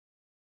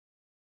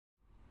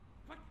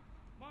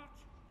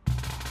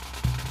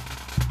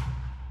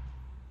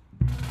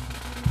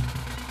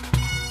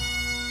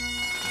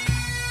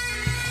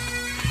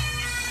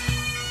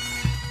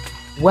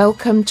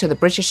Welcome to the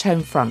British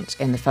Home Front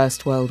in the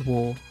First World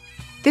War.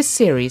 This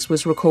series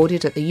was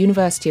recorded at the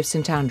University of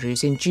St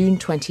Andrews in June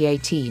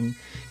 2018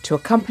 to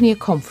accompany a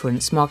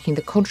conference marking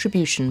the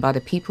contribution by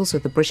the peoples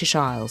of the British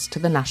Isles to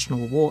the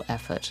national war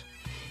effort.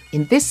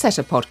 In this set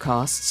of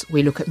podcasts,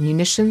 we look at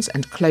munitions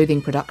and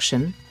clothing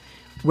production,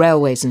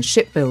 railways and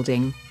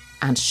shipbuilding,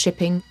 and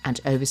shipping and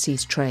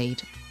overseas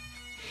trade.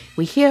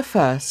 We hear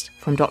first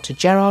from Dr.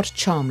 Gerard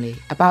Charmley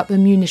about the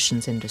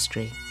munitions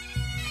industry.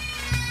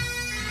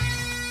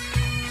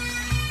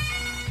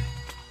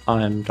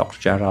 I'm Dr.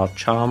 Gerard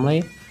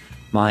Charmley.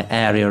 My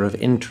area of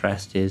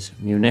interest is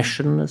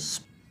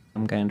munitions.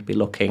 I'm going to be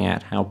looking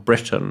at how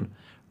Britain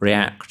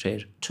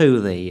reacted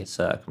to the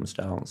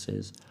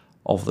circumstances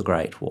of the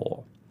Great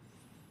War.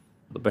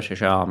 The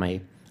British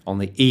Army, on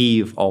the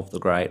eve of the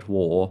Great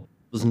War,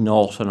 was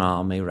not an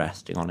army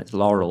resting on its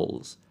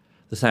laurels.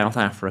 The South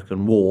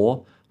African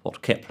War,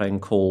 what Kipling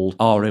called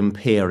our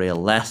imperial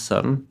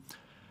lesson,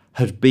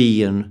 had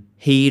been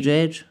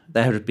heeded.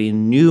 There had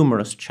been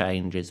numerous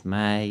changes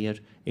made,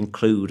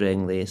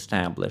 including the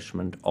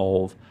establishment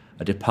of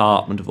a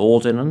Department of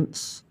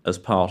Ordnance as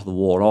part of the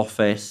War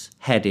Office,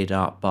 headed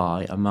up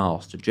by a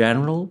Master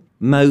General.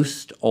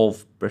 Most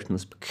of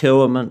Britain's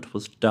procurement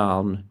was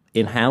done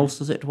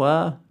in-house, as it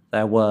were.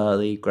 There were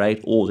the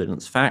great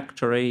ordnance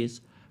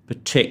factories,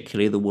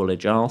 particularly the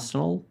Woolwich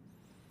Arsenal,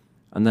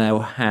 and there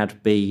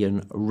had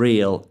been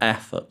real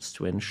efforts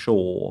to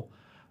ensure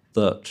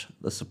that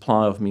the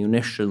supply of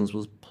munitions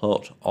was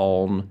put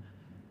on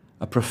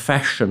a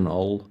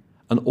professional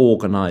and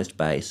organised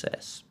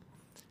basis.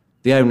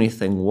 The only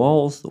thing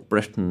was that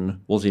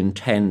Britain was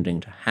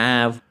intending to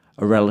have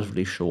a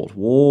relatively short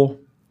war.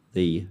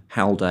 The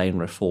Haldane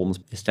reforms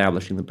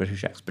establishing the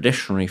British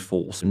Expeditionary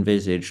Force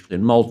envisaged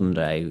in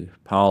modern-day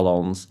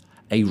parlance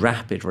a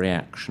rapid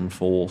reaction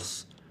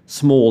force,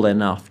 small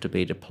enough to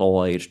be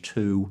deployed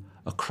to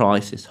a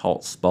crisis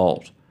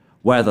hotspot,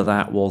 whether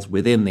that was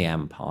within the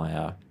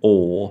Empire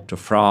or to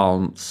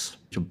France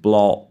to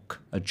block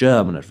a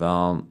German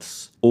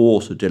advance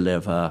or to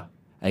deliver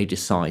a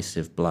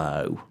decisive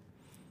blow.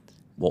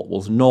 What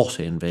was not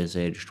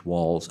envisaged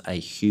was a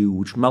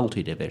huge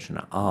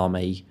multi-division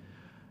army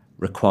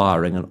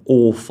requiring an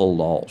awful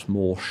lot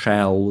more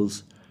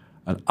shells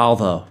and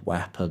other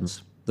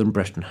weapons than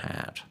Britain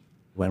had.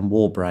 When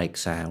war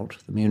breaks out,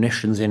 the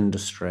munitions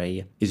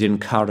industry is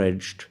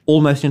encouraged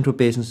almost into a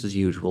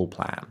business-as-usual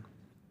plan.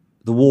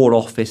 The War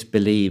Office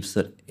believes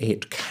that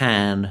it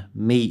can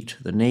meet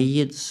the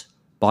needs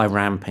by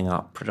ramping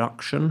up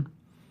production.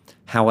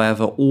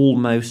 However,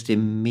 almost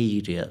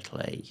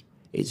immediately,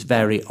 it's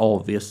very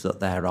obvious that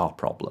there are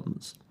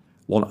problems.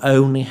 One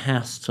only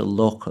has to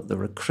look at the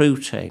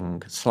recruiting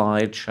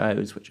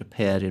slideshows which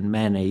appeared in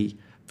many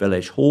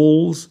village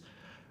halls.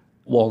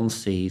 One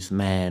sees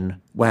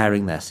men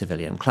wearing their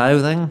civilian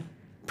clothing,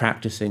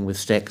 practicing with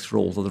sticks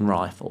rather than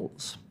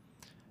rifles.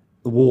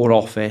 The War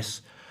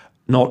Office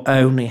not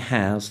only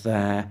has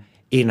their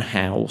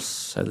in-house,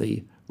 so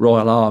the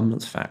Royal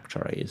Armaments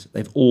factories,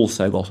 they've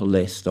also got a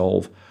list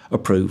of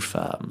approved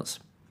firms.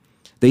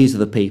 These are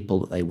the people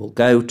that they will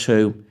go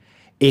to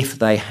if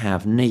they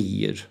have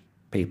need.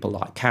 People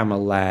like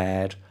Camel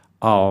Laird,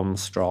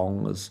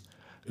 Armstrongs,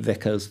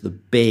 Vickers, the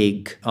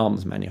big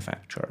arms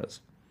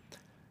manufacturers.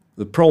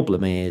 The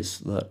problem is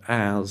that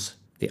as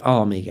the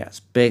army gets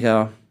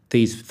bigger,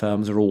 these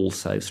firms are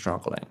also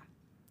struggling.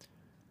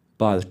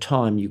 By the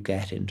time you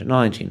get into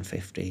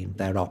 1915,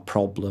 there are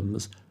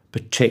problems,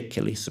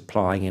 particularly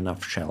supplying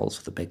enough shells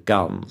for the big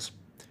guns.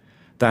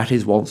 That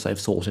is once they've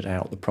sorted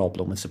out the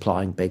problem with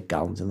supplying big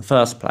guns in the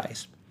first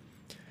place.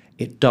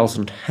 It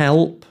doesn't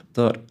help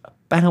that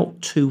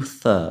about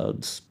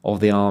 2/3 of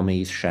the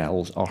army's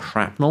shells are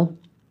shrapnel,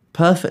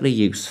 perfectly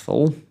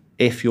useful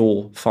if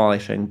you're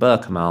fighting Boer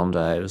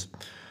commandos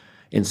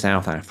in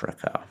South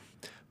Africa,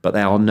 but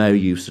they are no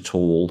use at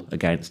all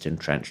against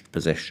entrenched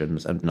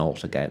positions and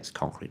not against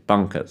concrete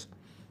bunkers.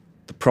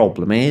 The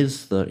problem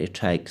is that it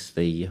takes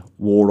the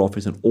War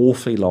Office an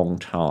awfully long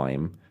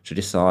time to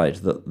decide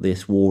that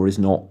this war is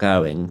not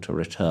going to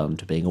return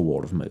to being a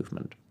war of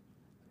movement.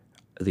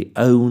 The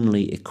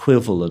only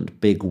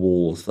equivalent big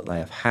wars that they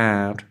have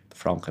had, the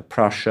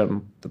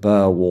Franco-Prussian, the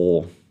Boer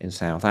War in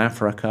South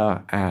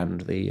Africa,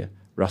 and the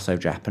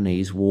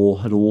Russo-Japanese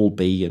War, had all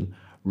been,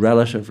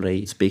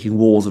 relatively speaking,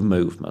 wars of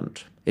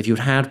movement. If you'd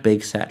had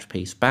big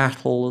set-piece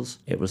battles,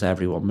 it was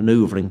everyone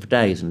manoeuvring for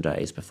days and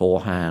days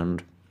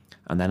beforehand,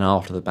 and then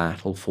after the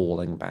battle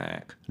falling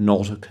back.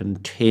 Not a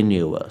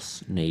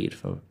continuous need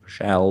for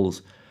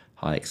shells,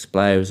 high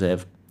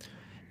explosive.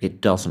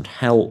 It doesn't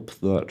help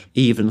that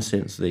even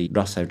since the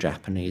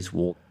Russo-Japanese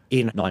War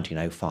in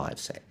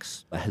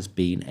 1905-06, there has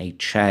been a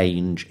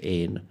change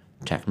in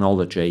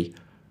technology.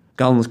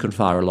 Guns can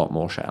fire a lot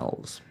more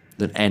shells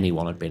than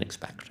anyone had been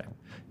expecting.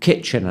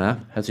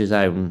 Kitchener has his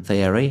own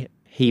theory.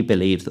 He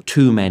believes that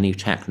too many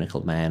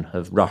technical men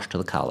have rushed to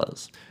the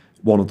colours.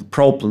 One of the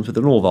problems with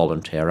an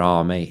all-volunteer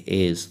army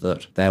is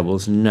that there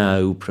was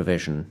no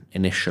provision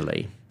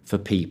initially for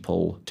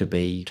people to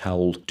be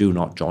told, do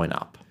not join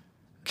up.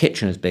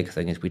 Kitchener's big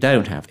thing is we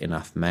don't have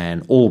enough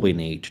men. All we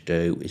need to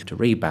do is to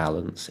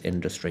rebalance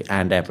industry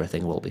and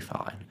everything will be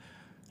fine.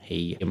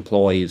 He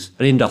employs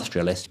an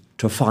industrialist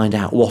to find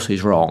out what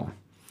is wrong.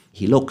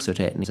 He looks at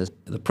it and he says,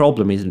 the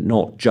problem is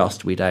not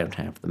just we don't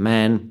have the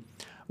men,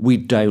 we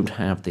don't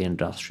have the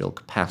industrial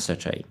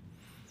capacity.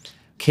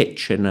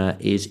 Kitchener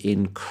is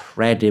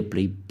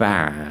incredibly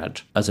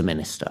bad as a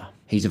minister.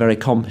 He's a very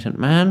competent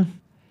man.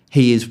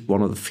 He is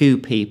one of the few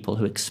people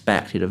who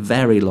expected a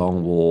very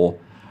long war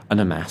and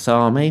a mass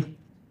army,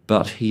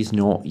 but he's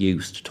not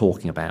used to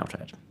talking about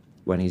it.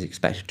 When he's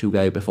expected to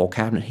go before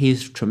cabinet,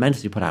 he's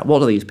tremendously put out, what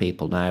do these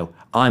people know?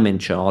 I'm in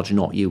charge,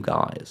 not you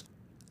guys.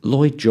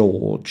 Lloyd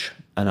George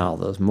and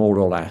others more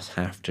or less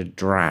have to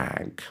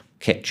drag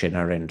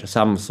Kitchener into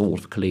some sort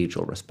of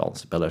collegial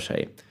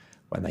responsibility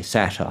when they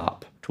set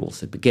up,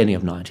 towards the beginning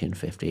of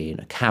 1915,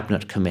 a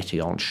cabinet committee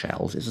on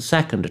shells. It's a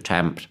second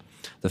attempt.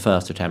 The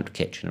first attempt,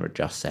 Kitchener had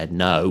just said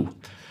no.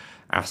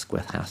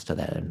 Asquith has to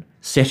then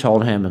sit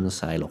on him and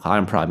say, look,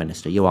 I'm Prime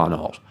Minister, you are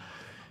not.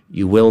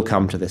 You will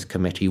come to this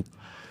committee.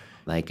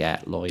 They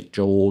get Lloyd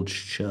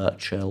George,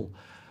 Churchill,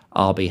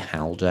 R.B.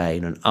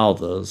 Haldane and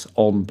others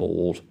on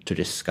board to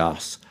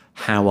discuss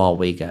how are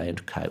we going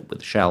to cope with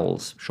the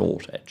shells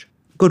shortage.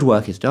 Good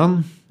work is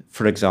done.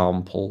 For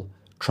example,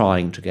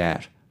 trying to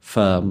get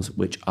firms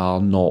which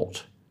are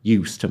not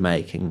used to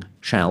making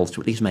shells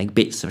to at least make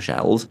bits of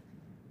shells.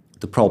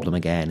 The problem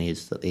again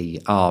is that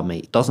the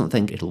army doesn't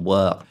think it'll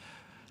work.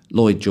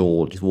 Lloyd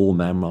George's war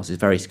memoirs is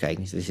very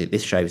scathing.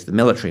 This shows the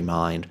military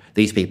mind.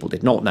 These people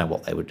did not know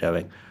what they were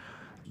doing.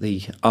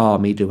 The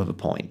army do have a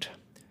point.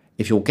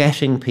 If you're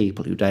getting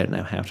people who don't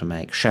know how to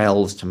make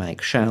shells,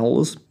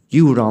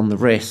 you run the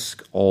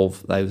risk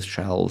of those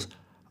shells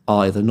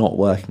either not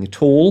working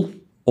at all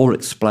or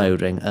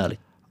exploding early.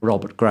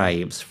 Robert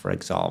Graves, for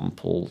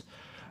example,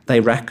 they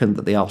reckoned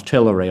that the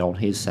artillery on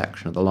his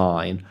section of the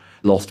line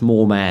lost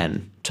more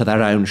men to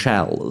their own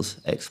shells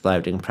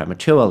exploding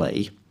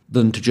prematurely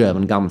than to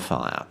German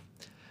gunfire.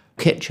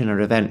 Kitchener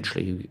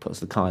eventually puts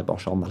the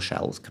kibosh on the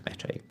Shells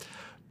Committee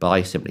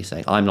by simply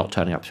saying, I'm not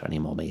turning up to any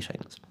more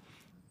meetings.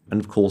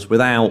 And of course,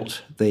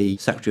 without the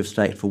Secretary of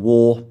State for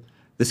War,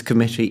 this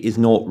committee is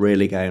not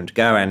really going to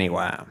go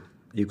anywhere.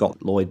 You've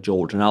got Lloyd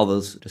George and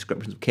others'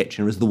 descriptions of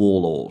Kitchener as the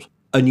warlord.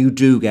 And you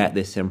do get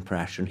this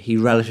impression. He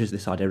relishes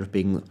this idea of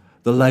being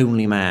the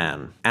lonely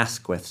man.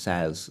 Asquith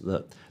says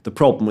that the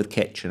problem with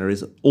Kitchener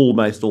is that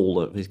almost all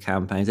of his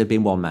campaigns have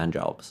been one-man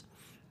jobs.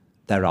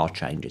 There are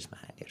changes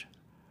made.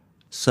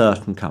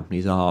 Certain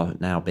companies are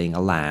now being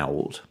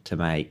allowed to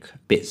make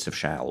bits of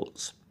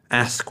shells.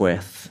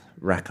 Asquith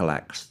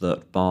recollects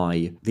that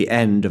by the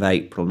end of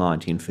April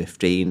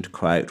 1915, to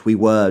quote, we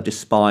were,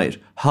 despite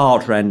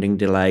heart-rending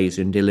delays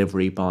in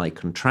delivery by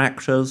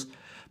contractors,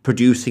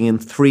 producing in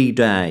 3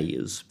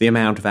 days the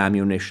amount of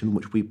ammunition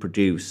which we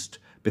produced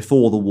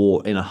before the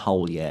war in a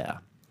whole year.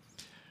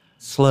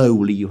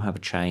 Slowly you have a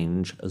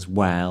change as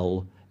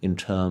well in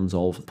terms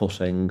of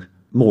putting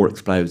more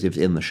explosives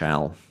in the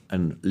shell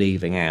and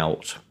leaving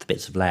out the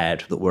bits of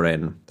lead that were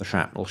in the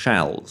shrapnel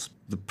shells.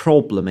 The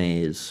problem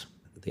is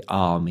that the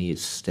army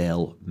is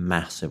still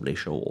massively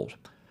short,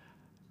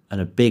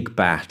 and a big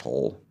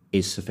battle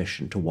is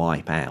sufficient to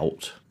wipe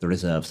out the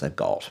reserves they've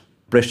got.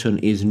 Britain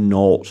is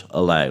not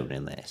alone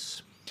in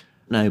this.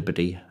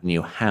 Nobody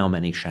knew how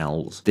many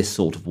shells this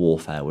sort of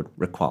warfare would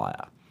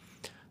require.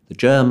 The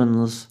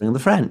Germans and the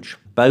French,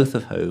 both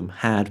of whom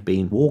had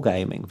been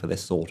wargaming for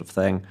this sort of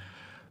thing,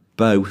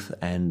 both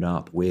end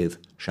up with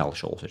shell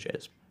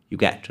shortages. You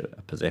get to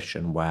a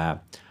position where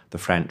the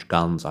French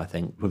guns, I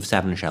think, with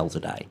 7 shells a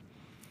day.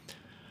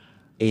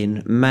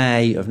 In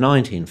May of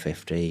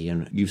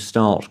 1915, you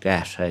start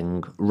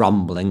getting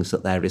rumblings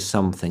that there is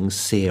something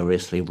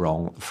seriously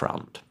wrong at the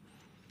front.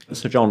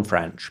 Sir John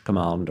French,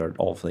 commander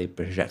of the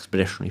British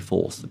Expeditionary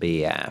Force, the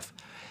BEF,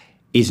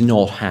 is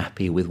not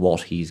happy with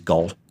what he's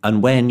got.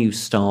 And when you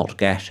start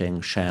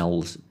getting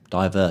shells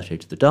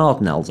diverted to the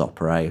Dardanelles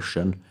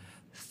operation,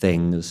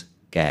 things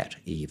get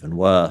even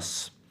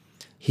worse.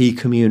 He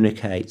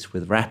communicates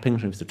with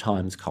Rappington, who's the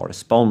Times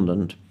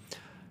correspondent,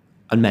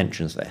 and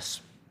mentions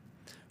this.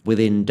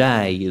 Within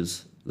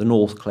days, the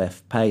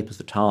Northcliffe papers,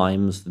 the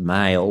Times, the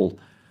Mail,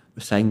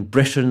 were saying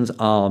Britain's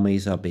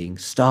armies are being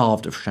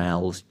starved of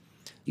shells.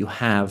 You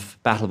have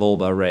Battle of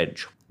Alba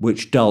Ridge,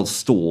 which does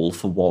stall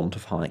for want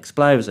of high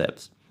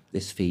explosives.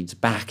 This feeds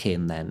back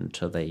in then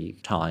to the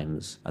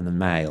Times and the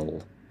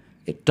Mail.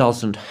 It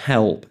doesn't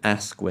help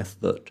Asquith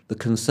that the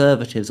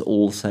Conservatives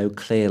also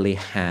clearly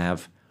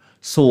have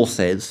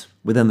sources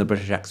within the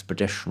British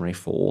Expeditionary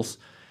Force.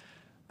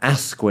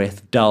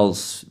 Asquith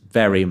does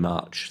very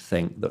much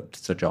think that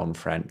Sir John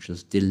French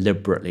has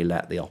deliberately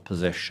let the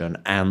opposition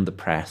and the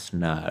press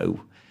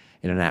know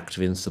in an act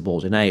of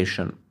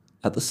insubordination.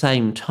 At the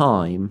same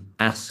time,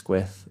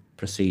 Asquith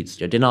proceeds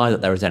to deny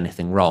that there is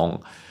anything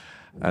wrong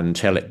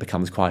until it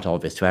becomes quite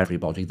obvious to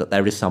everybody that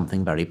there is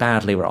something very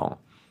badly wrong.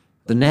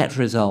 The net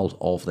result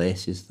of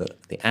this is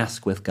that the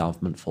Asquith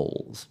government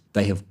falls.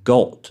 They have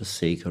got to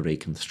seek a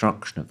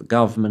reconstruction of the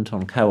government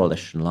on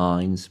coalition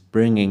lines,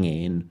 bringing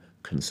in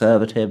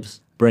Conservatives,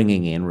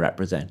 bringing in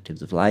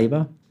representatives of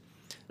Labour.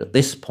 At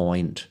this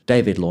point,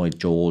 David Lloyd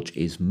George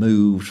is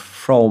moved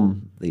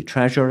from the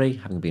Treasury,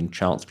 having been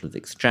Chancellor of the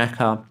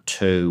Exchequer,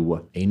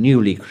 to a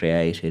newly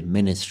created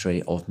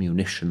Ministry of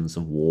Munitions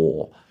of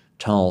War,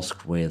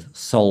 tasked with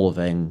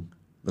solving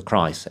the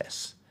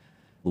crisis.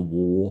 The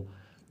war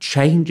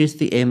changes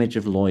the image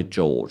of Lloyd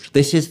George.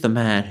 This is the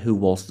man who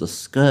was the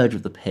scourge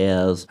of the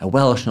peers, a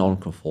Welsh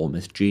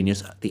nonconformist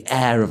genius, the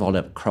heir of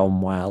Oliver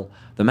Cromwell,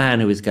 the man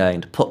who is going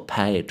to put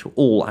paid to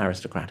all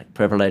aristocratic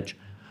privilege.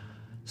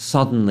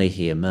 Suddenly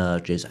he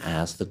emerges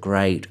as the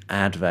great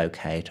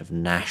advocate of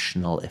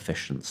national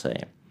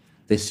efficiency.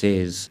 This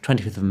is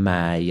 25th of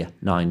May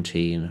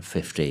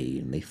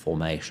 1915, the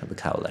formation of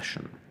the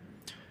coalition.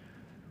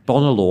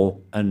 Bonar Law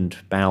and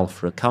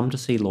Balfour come to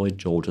see Lloyd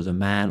George as a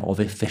man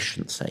of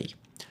efficiency.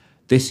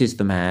 This is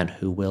the man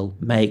who will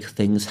make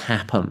things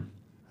happen.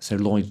 So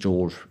Lloyd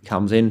George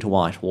comes into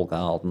Whitehall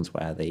Gardens,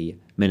 where the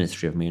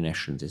Ministry of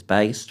Munitions is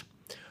based.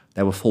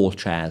 There were 4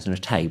 chairs and a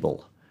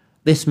table.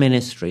 This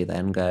ministry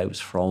then goes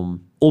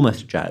from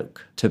almost a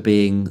joke to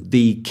being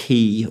the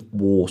key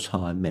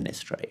wartime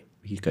ministry.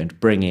 He's going to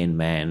bring in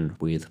men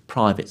with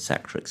private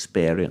sector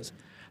experience.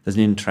 There's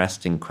an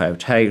interesting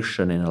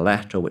quotation in a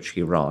letter which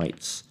he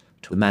writes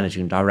to the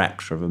managing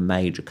director of a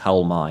major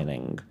coal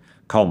mining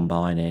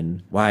combine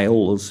in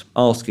Wales,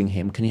 asking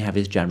him, can he have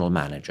his general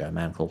manager, a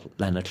man called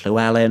Leonard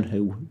Llewellyn,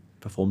 who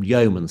performed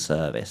yeoman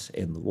service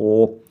in the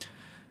war.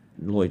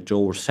 Lloyd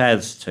George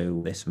says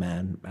to this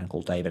man, a man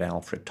called David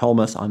Alfred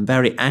Thomas, I'm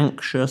very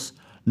anxious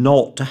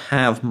not to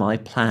have my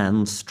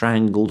plans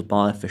strangled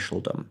by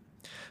officialdom.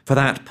 For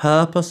that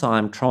purpose, I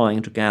am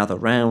trying to gather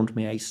round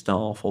me a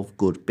staff of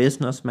good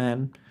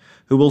businessmen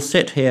who will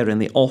sit here in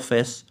the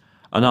office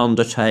and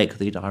undertake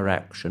the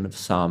direction of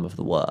some of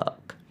the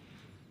work.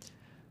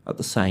 At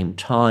the same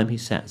time, he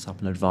sets up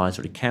an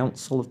advisory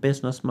council of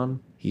businessmen.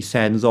 He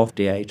sends off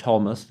D.A.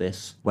 Thomas,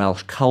 this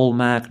Welsh coal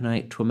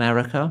magnate, to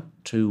America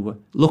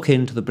to look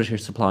into the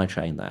British supply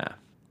chain there.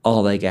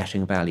 Are they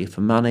getting value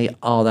for money?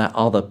 Are there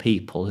other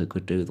people who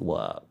could do the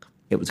work?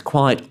 It was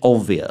quite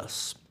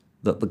obvious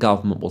that the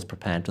government was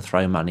prepared to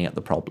throw money at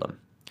the problem.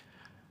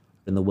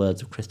 In the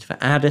words of Christopher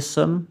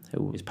Addison,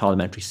 who was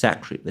Parliamentary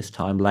Secretary at this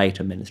time,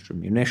 later Minister of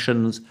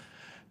Munitions,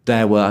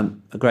 there were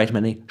a great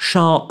many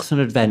sharks and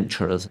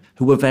adventurers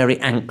who were very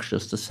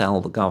anxious to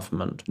sell the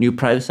government new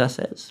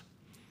processes.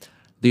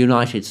 The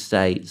United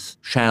States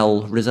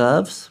Shell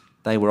reserves,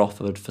 they were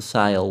offered for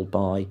sale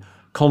by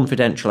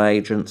confidential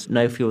agents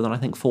no fewer than, I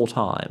think, 4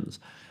 times.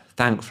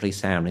 Thankfully,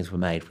 soundings were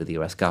made with the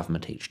US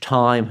government each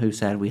time, who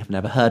said, we have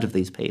never heard of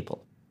these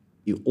people.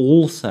 You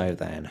also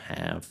then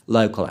have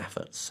local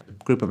efforts.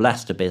 A group of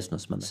Leicester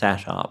businessmen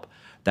set up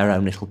their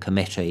own little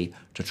committee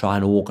to try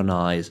and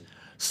organise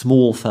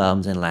small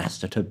firms in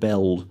Leicester to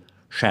build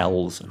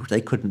shells which they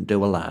couldn't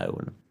do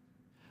alone.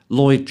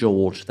 Lloyd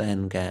George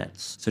then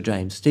gets Sir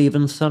James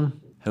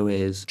Stephenson, who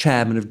is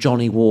chairman of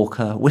Johnnie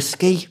Walker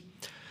Whisky,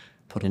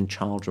 put in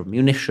charge of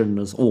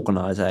munitions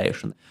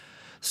organisation.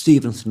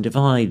 Stephenson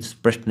divides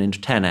Britain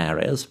into 10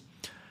 areas.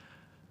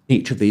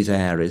 Each of these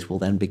areas will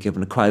then be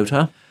given a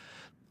quota.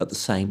 At the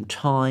same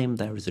time,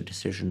 there is a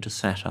decision to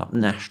set up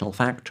national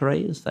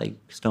factories. They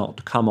start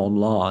to come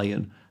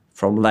online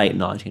from late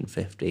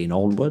 1915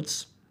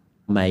 onwards,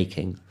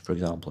 making, for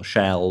example,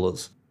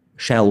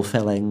 shell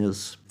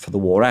fillings for the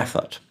war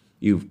effort.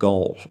 You've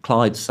got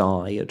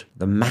Clydeside,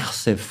 the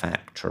massive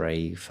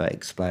factory for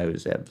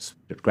explosives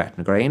at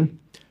Gretna Green,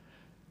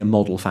 a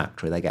model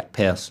factory. They get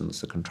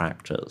Pearson's, the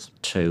contractors,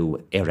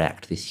 to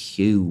erect this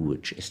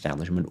huge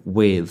establishment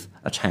with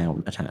a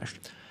town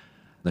attached.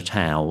 The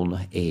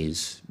town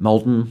is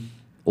modern,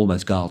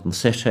 almost Garden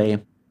City,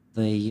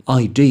 the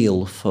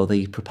ideal for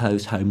the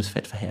proposed Homes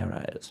Fit for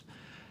Heroes.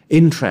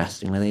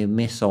 Interestingly, they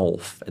miss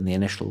off in the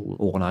initial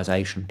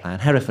organisation plan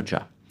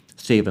Herefordshire.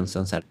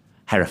 Stephenson said,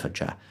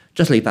 Herefordshire,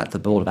 just leave that to the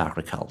Board of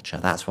Agriculture,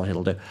 that's what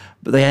it'll do.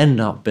 But they end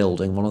up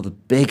building one of the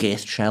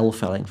biggest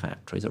shell-filling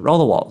factories at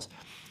Rotherwas.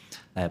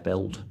 They're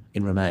built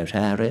in remote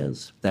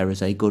areas. There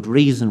is a good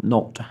reason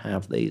not to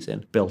have these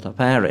in built-up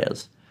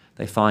areas.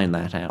 They find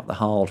that out the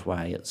hard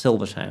way at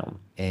Silvertown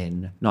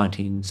in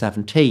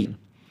 1917.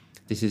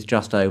 This is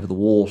just over the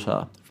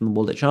water from the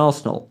Woolwich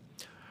Arsenal.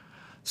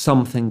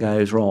 Something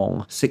goes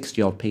wrong,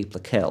 60-odd people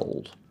are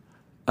killed,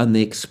 and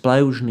the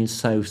explosion is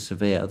so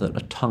severe that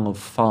a tongue of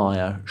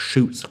fire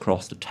shoots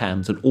across the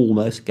Thames and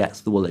almost gets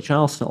the Woolwich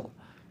Arsenal.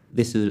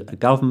 This is a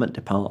government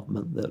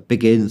department that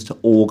begins to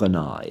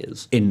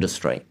organise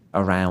industry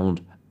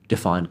around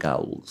defined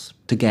goals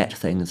to get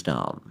things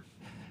done.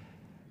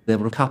 There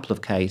were a couple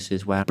of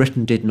cases where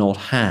Britain did not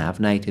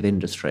have native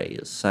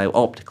industries, so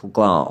optical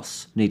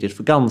glass needed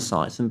for gun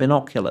sights and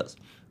binoculars.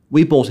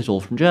 We bought it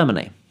all from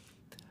Germany.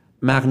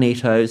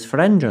 Magnetos for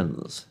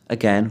engines,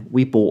 again,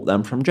 we bought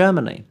them from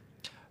Germany.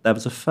 There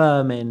was a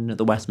firm in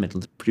the West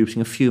Midlands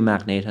producing a few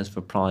magnetos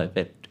for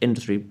private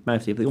industry,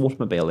 mostly for the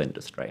automobile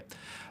industry.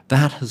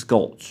 That has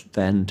got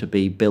then to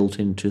be built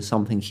into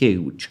something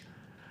huge.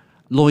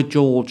 Lloyd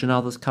George and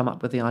others come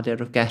up with the idea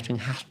of getting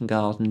Hatton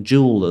Garden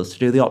jewellers to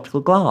do the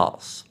optical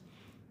glass.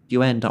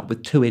 You end up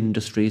with two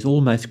industries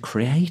almost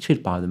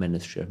created by the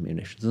Ministry of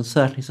Munitions and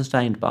certainly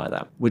sustained by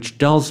them, which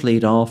does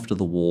lead after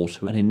the war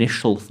to an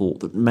initial thought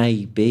that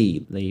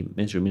maybe the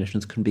Ministry of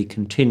Munitions can be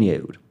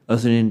continued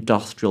as an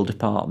industrial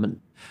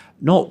department,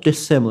 not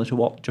dissimilar to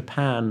what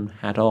Japan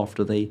had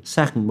after the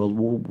Second World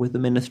War with the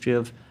Ministry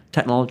of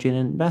Technology and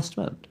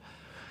Investment.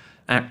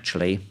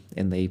 Actually,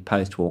 in the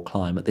post-war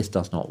climate, this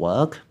does not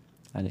work,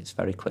 and it's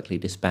very quickly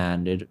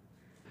disbanded.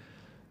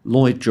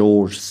 Lloyd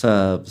George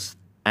serves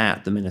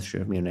at the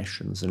Ministry of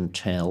Munitions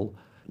until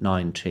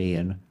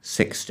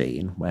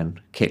 1916,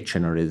 when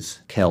Kitchener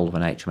is killed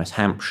when HMS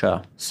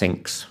Hampshire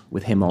sinks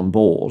with him on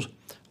board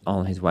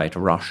on his way to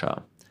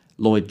Russia.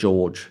 Lloyd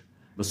George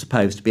was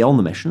supposed to be on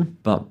the mission,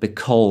 but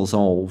because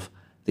of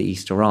the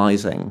Easter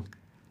Rising,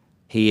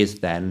 he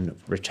is then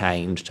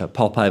retained to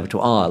pop over to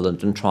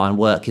Ireland and try and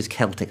work his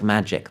Celtic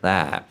magic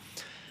there.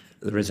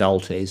 The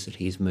result is that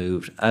he's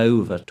moved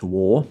over to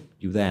war.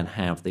 You then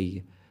have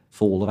the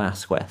fall of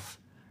Asquith,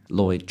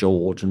 Lloyd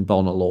George and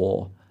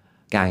Bonelaw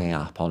ganging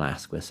up on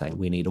Asquith saying,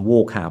 we need a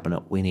war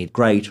cabinet, we need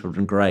greater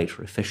and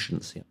greater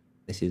efficiency.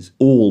 This is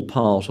all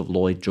part of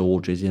Lloyd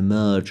George's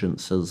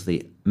emergence as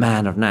the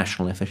man of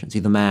national efficiency,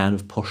 the man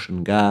of push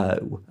and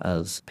go,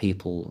 as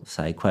people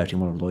say, quoting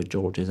one of Lloyd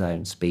George's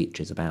own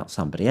speeches about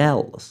somebody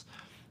else.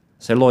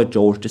 So Lloyd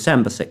George,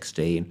 December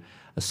 16,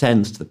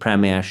 ascends to the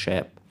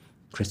premiership.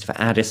 Christopher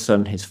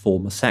Addison, his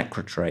former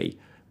secretary,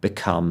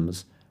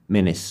 becomes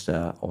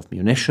Minister of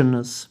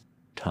Munitions,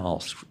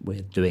 tasked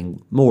with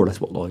doing more or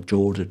less what Lloyd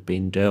George had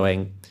been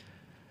doing.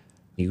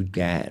 You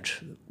get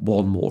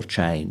one more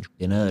change.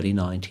 In early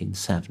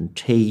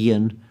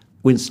 1917,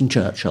 Winston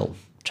Churchill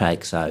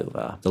takes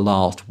over, the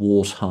last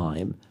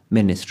wartime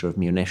Minister of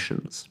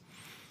Munitions.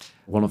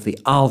 One of the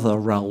other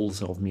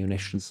roles of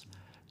munitions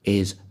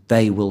is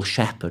they will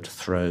shepherd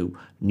through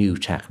new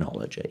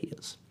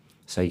technologies.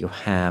 So you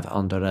have,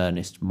 under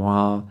Ernest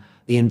Moir,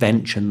 the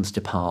inventions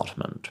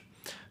department.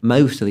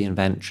 Most of the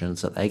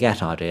inventions that they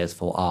get ideas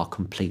for are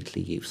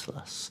completely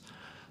useless.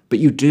 But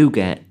you do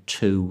get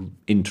two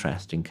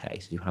interesting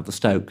cases. You have the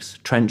Stokes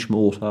trench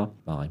mortar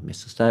by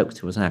Mr. Stokes,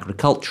 who was an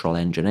agricultural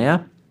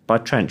engineer. By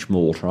trench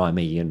mortar, I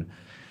mean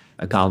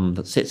a gun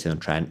that sits in a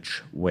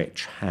trench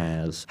which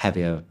has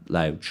heavier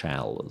load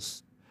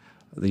shells.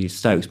 The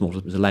Stokes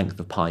mortar was a length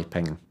of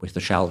piping with the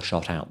shell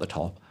shot out the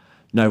top.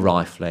 No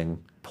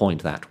rifling,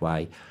 point that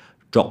way,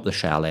 drop the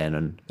shell in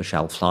and the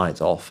shell flies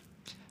off,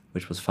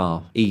 which was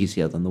far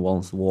easier than the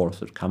ones the War Office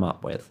had come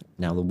up with.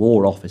 Now, the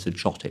War Office had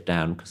shot it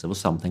down because there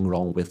was something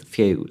wrong with the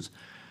fuse.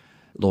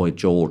 Lloyd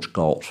George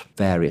got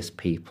various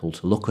people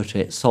to look at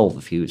it, solve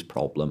the fuse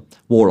problem.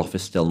 War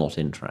Office still not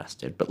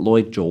interested, but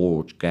Lloyd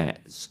George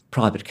gets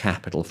private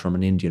capital from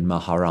an Indian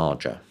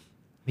Maharaja.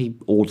 He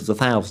orders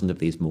 1,000 of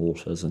these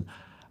mortars and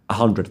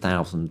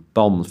 100,000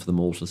 bombs for the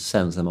mortars,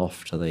 sends them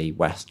off to the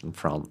Western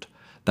Front.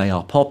 They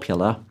are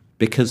popular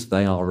because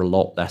they are a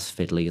lot less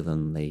fiddly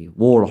than the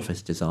War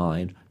Office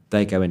design.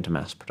 They go into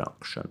mass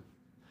production.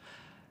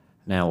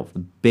 Now, the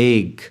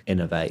big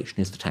innovation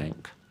is the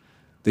tank.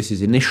 This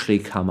is initially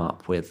come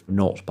up with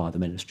not by the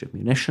Ministry of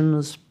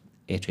Munitions.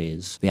 It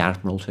is the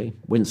Admiralty.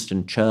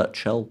 Winston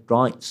Churchill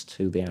writes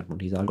to the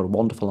Admiralty, I've got a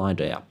wonderful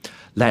idea.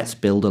 Let's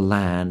build a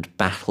land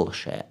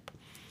battleship.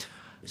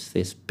 It's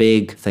this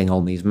big thing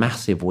on these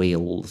massive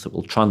wheels that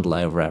will trundle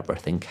over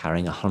everything,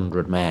 carrying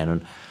 100 men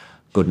and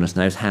goodness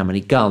knows how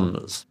many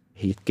guns.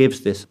 He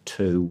gives this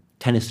to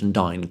Tennyson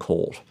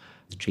Dynecourt,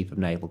 the Chief of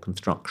Naval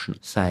Construction,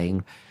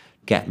 saying,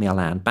 get me a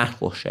land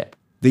battleship.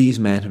 These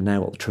men have now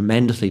got the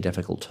tremendously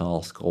difficult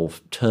task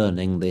of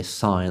turning this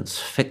science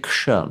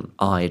fiction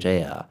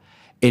idea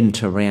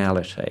into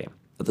reality.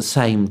 At the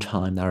same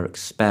time, there are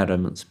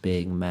experiments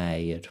being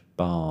made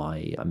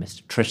by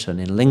Mr. Tritton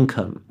in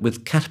Lincoln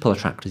with Caterpillar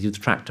tractors, the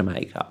tractor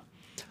maker.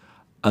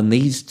 And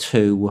these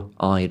two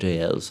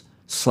ideas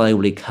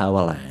slowly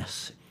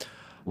coalesce.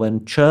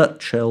 When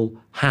Churchill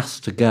has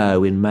to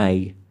go in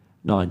May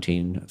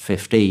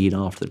 1915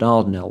 after the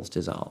Dardanelles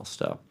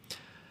disaster,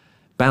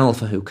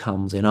 Balfour, who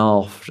comes in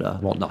after,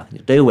 want nothing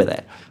to do with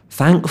it.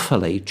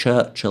 Thankfully,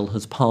 Churchill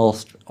has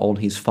passed on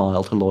his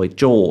file to Lloyd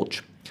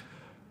George.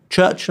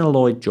 Churchill and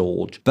Lloyd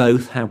George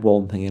both have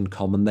one thing in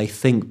common: they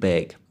think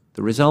big.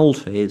 The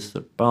result is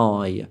that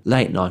by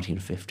late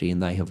 1915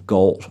 they have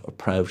got a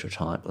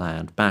prototype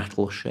land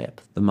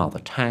battleship, the Mother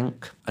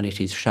Tank, and it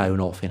is shown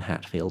off in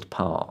Hatfield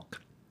Park.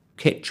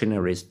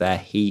 Kitchener is there.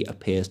 He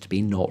appears to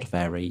be not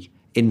very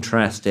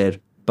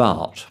interested,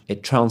 but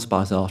it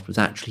transpires afterwards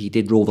actually he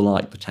did rather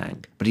like the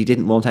tank, but he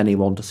didn't want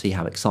anyone to see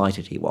how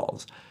excited he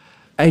was.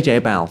 A.J.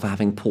 Balfour,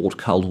 having poured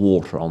cold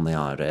water on the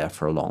idea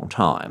for a long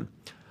time,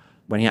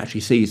 when he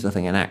actually sees the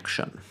thing in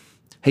action,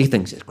 he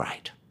thinks it's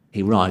great.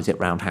 He rides it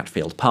round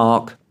Hatfield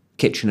Park.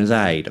 Kitchener's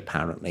aide,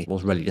 apparently,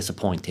 was really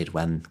disappointed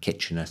when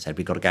Kitchener said,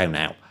 we've got to go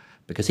now,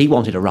 because he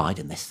wanted a ride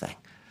in this thing.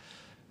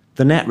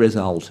 The net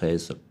result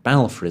is that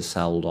Balfour is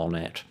sold on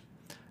it,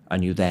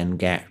 and you then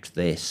get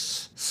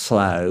this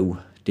slow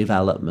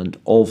development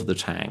of the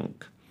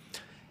tank.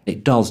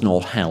 It does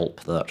not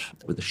help that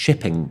with the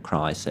shipping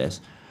crisis,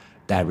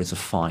 there is a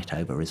fight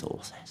over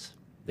resources.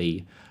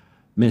 The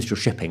Ministry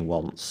of Shipping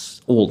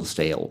wants all the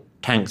steel,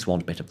 tanks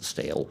want a bit of the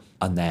steel,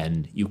 and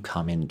then you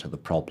come into the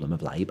problem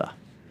of labour.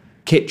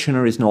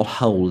 Kitchener is not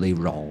wholly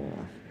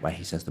wrong, where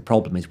he says the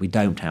problem is we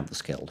don't have the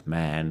skilled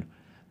man,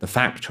 the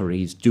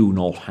factories do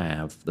not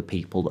have the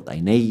people that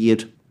they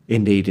need.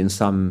 Indeed, in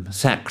some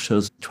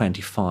sectors,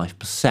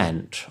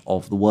 25%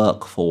 of the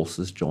workforce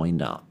has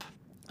joined up.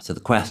 So the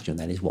question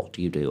then is, what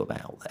do you do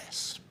about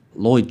this?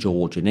 Lloyd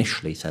George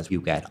initially says you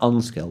get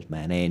unskilled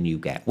men in, you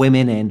get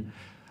women in.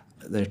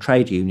 The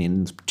trade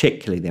unions,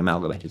 particularly the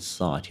Amalgamated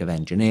Society of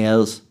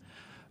Engineers,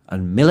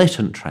 and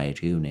militant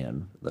trade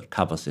union that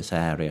covers this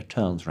area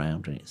turns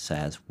around and it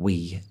says,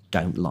 we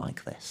don't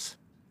like this.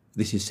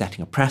 This is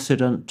setting a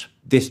precedent.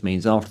 This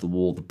means after the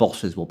war, the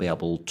bosses will be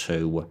able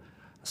to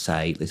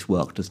say this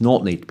work does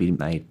not need to be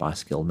made by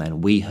skilled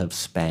men. We have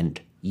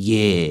spent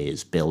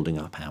years building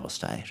up our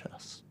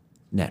status.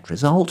 Net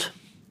result,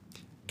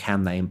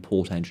 can they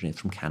import engineers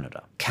from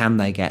Canada? Can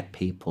they get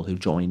people who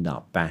joined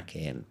up back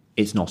in?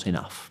 It's not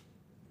enough.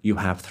 You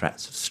have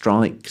threats of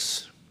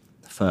strikes.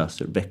 The first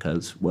at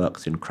Vickers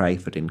works in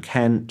Crayford in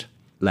Kent,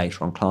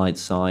 later on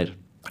Clydeside.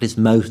 But it's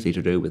mostly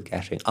to do with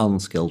getting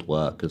unskilled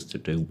workers to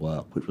do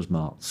work which was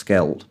marked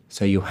skilled.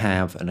 So you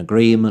have an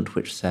agreement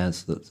which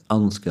says that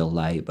unskilled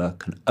labour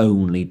can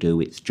only do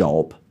its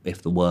job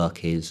if the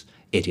work is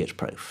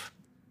idiot-proof.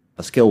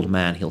 A skilled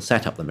man, he'll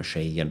set up the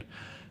machine,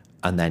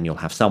 and then you'll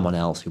have someone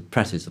else who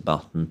presses the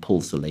button,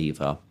 pulls the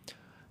lever.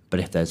 But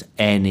if there's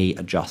any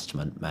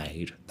adjustment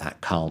made, that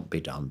can't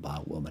be done by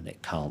a woman,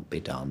 it can't be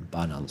done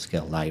by an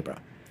unskilled labourer.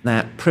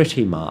 That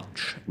pretty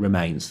much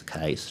remains the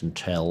case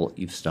until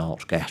you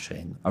start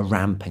getting a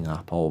ramping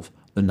up of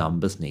the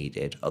numbers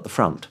needed at the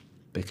front,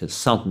 because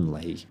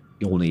suddenly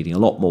you're needing a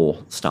lot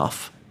more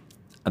stuff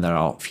and there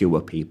are fewer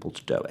people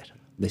to do it.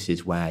 This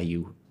is where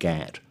you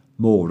get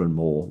more and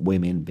more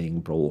women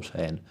being brought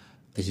in.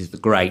 This is the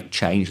great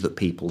change that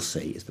people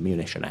see, is the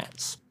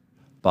munitionettes.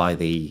 By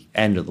the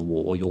end of the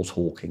war, you're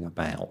talking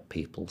about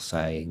people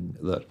saying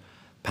that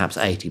perhaps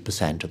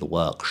 80% of the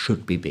work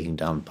should be being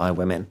done by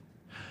women.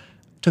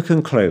 To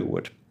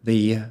conclude,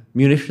 the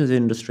munitions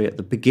industry at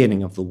the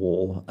beginning of the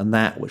war and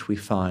that which we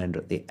find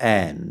at the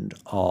end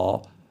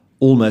are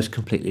almost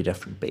completely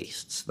different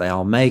beasts. They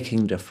are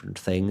making different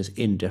things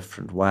in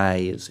different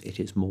ways.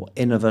 It is more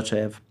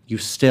innovative. You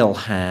still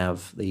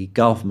have the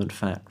government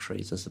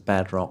factories as the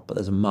bedrock, but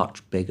there's a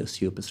much bigger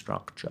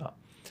superstructure.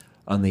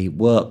 And the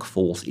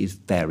workforce is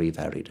very,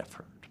 very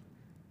different.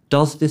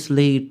 Does this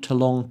lead to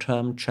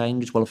long-term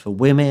changes? Well, for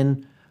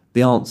women,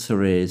 the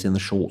answer is in the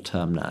short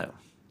term, no.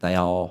 They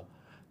are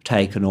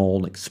taken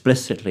on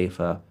explicitly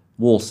for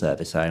war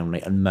service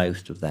only, and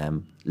most of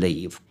them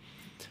leave.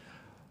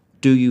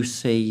 Do you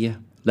see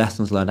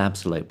lessons learned?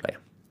 Absolutely.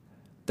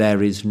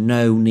 There is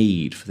no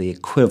need for the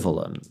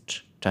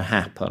equivalent to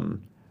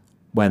happen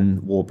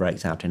when war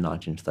breaks out in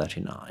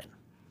 1939.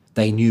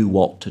 They knew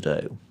what to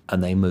do,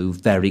 and they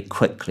moved very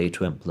quickly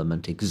to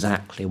implement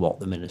exactly what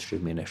the Ministry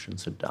of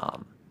Munitions had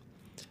done.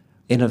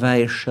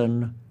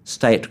 Innovation,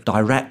 state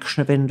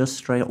direction of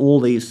industry, all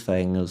these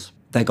things,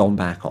 they're gone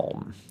back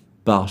on.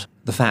 But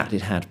the fact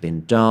it had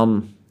been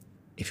done,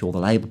 if you're the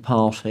Labour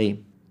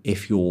Party,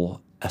 if you're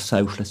a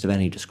socialist of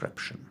any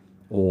description,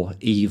 or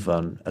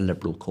even a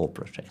liberal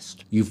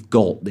corporatist, you've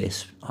got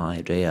this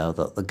idea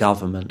that the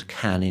government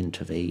can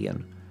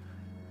intervene.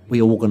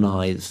 We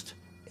organised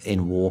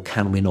in war,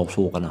 can we not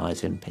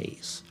organise in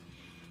peace?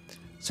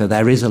 So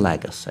there is a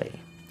legacy,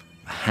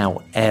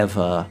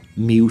 however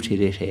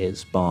muted it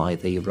is by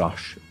the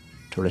rush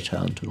to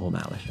return to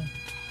normality.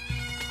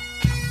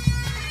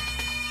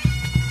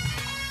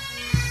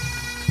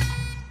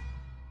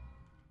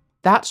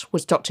 That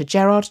was Dr.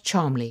 Gerard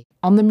Charmley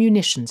on the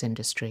munitions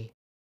industry.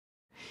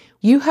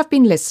 You have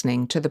been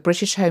listening to the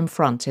British Home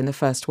Front in the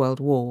First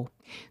World War.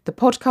 The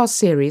podcast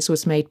series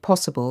was made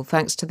possible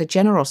thanks to the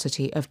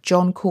generosity of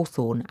John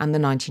Cawthorne and the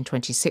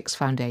 1926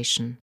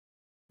 Foundation.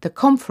 The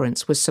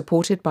conference was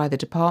supported by the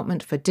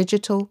Department for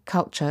Digital,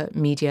 Culture,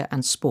 Media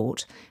and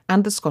Sport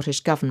and the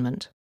Scottish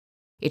Government.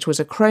 It was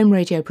a Chrome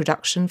Radio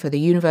production for the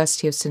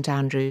University of St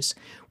Andrews,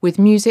 with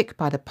music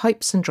by the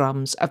pipes and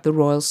drums of the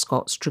Royal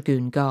Scots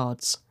Dragoon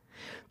Guards.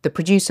 The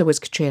producer was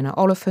Katrina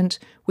Oliphant,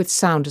 with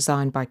sound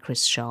design by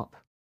Chris Sharp.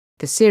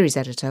 The series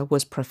editor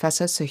was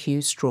Professor Sir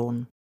Hugh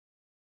Strawn.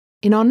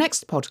 In our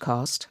next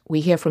podcast,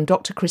 we hear from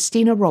Dr.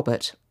 Christina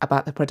Robert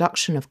about the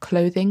production of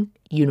clothing,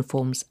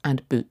 uniforms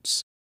and boots.